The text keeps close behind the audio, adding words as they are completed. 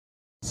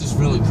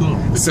really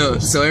cool.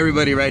 So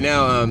everybody, right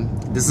now,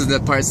 this is the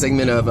part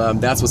segment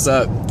of That's What's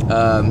Up.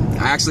 I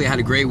actually had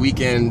a great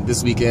weekend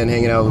this weekend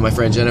hanging out with my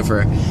friend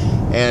Jennifer,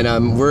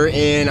 and we're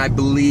in, I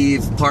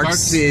believe, Park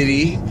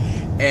City.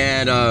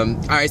 And all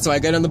right, so I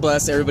got on the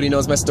bus. Everybody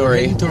knows my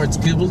story. We're heading towards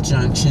Kimball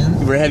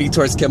Junction. We're heading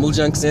towards Kimball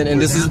Junction,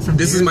 and this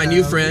is my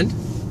new friend,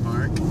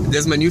 Mark. This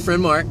is my new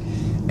friend Mark,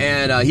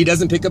 and he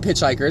doesn't pick up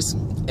hitchhikers.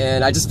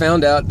 And I just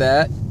found out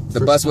that the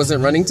bus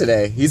wasn't running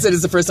today. He said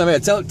it's the first time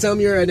ever. Tell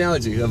me your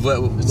analogy of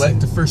what. It's like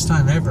the first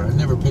time ever. I've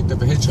never picked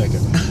up a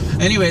hitchhiker.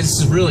 Anyway,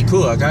 this is really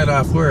cool. I got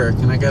off work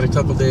and I got a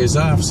couple days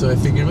off, so I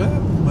figured,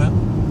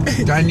 well,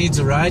 guy needs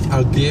a ride,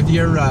 I'll give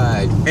you a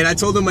ride. And I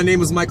told him my name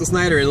was Michael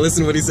Snider, and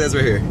listen to what he says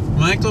right here.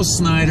 Michael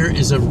Snider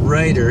is a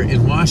writer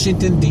in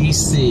Washington,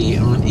 D.C.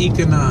 on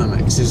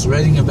economics. He's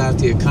writing about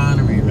the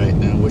economy right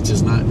now, which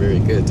is not very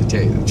good, to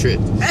tell you the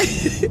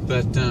truth.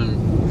 But,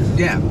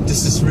 yeah,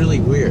 this is really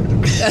weird.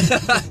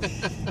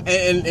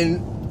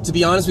 and to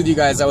be honest with you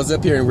guys, I was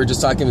up here and we were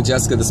just talking with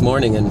Jessica this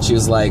morning, and she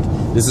was like,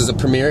 this is a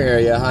premier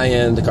area,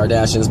 high-end, the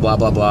Kardashians, blah,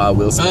 blah, blah,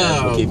 Will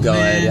Smith, we'll keep going.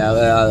 Man. Yeah,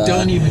 blah, blah.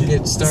 Don't even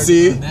get started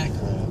See? on that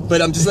crap.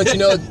 But I'm just let you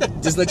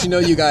know,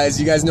 you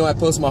guys know I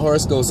post my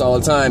horoscopes all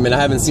the time, and I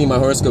haven't seen my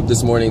horoscope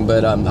this morning,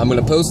 but I'm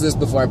gonna post this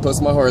before I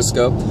post my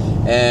horoscope,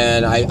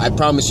 and I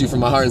promise you from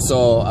my heart and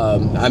soul,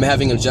 I'm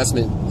having an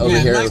adjustment over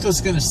here.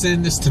 Michael's gonna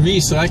send this to me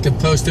so I can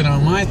post it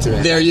on my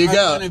thread. There you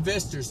go. What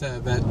investors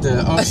have at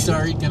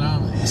All-Star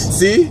Economics.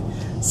 See?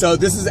 So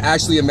this is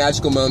actually a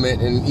magical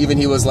moment, and even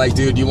he was like,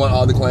 dude, you want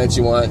all the clients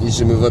you want, you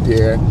should move up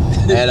here.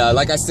 And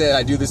like I said,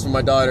 I do this for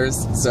my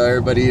daughters, so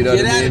everybody, you know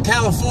what I mean? Get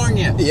out of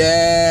California.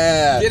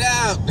 Yeah. Get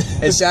out.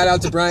 And shout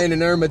out to Brian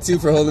and Irma too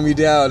for holding me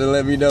down and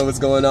letting me know what's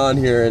going on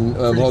here and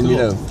holding me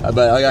down.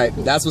 But all right,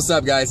 that's what's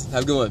up, guys.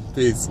 Have a good one.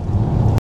 Peace.